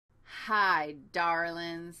Hi,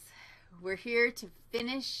 darlings. We're here to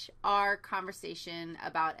finish our conversation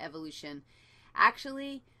about evolution.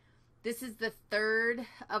 Actually, this is the third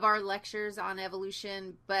of our lectures on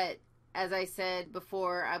evolution, but as I said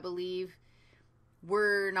before, I believe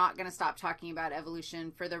we're not going to stop talking about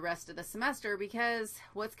evolution for the rest of the semester because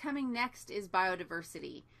what's coming next is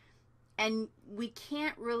biodiversity. And we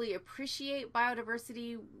can't really appreciate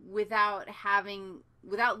biodiversity without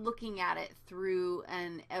looking at it through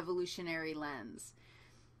an evolutionary lens.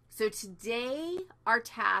 So today our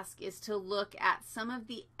task is to look at some of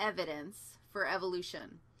the evidence for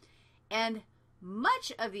evolution. And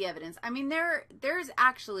much of the evidence, I mean, there's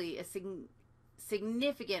actually a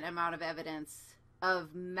significant amount of evidence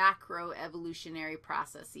of macroevolutionary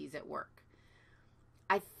processes at work.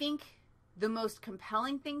 I think the most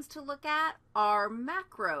compelling things to look at are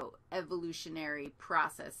macroevolutionary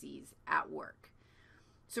processes at work.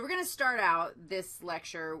 So we're going to start out this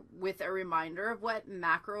lecture with a reminder of what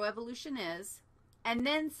macroevolution is, and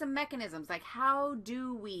then some mechanisms, like how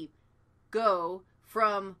do we go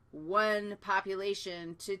from one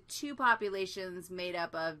population to two populations made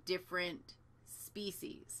up of different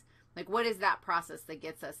species? Like, what is that process that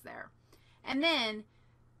gets us there? And then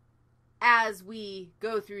as we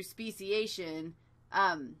go through speciation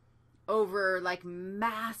over like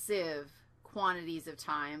massive quantities of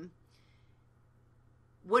time,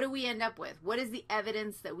 what do we end up with? What is the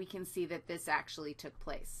evidence that we can see that this actually took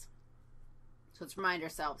place? So let's remind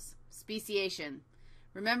ourselves. Speciation.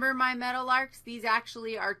 Remember my meadowlarks? These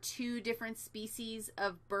actually are two different species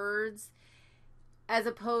of birds as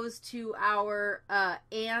opposed to our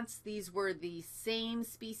ants. These were the same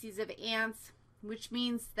species of ants, which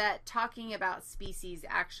means that talking about species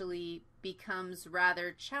actually becomes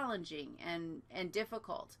rather challenging and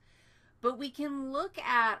difficult. But we can look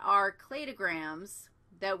at our cladograms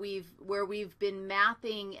that where we've been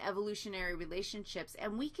mapping evolutionary relationships,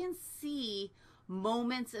 and we can see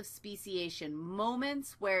moments of speciation,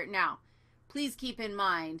 moments where, now, please keep in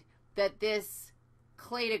mind that this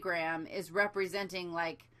cladogram is representing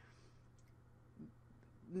like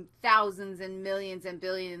thousands and millions and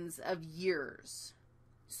billions of years.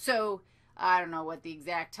 So I don't know what the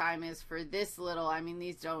exact time is for this little, I mean,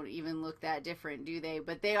 these don't even look that different, do they?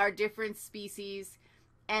 But they are different species.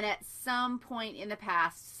 And at some point in the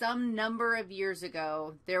past, some number of years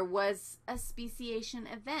ago, there was a speciation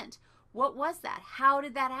event. What was that? How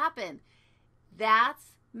did that happen?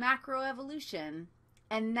 That's macroevolution,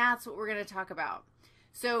 and that's what we're going to talk about.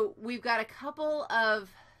 So we've got a couple of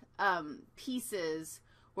pieces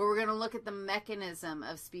where we're going to look at the mechanism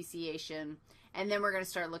of speciation, and then we're going to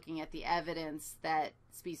start looking at the evidence that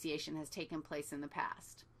speciation has taken place in the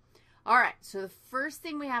past. All right, so the first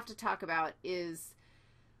thing we have to talk about is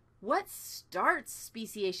what starts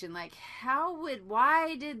speciation? Like,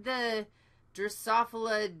 why did the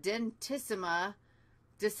Drosophila dentissima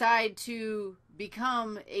decide to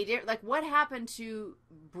become like, what happened to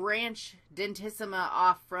branch dentissima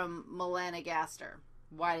off from melanogaster?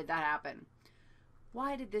 Why did that happen?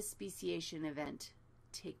 Why did this speciation event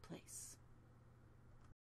take place?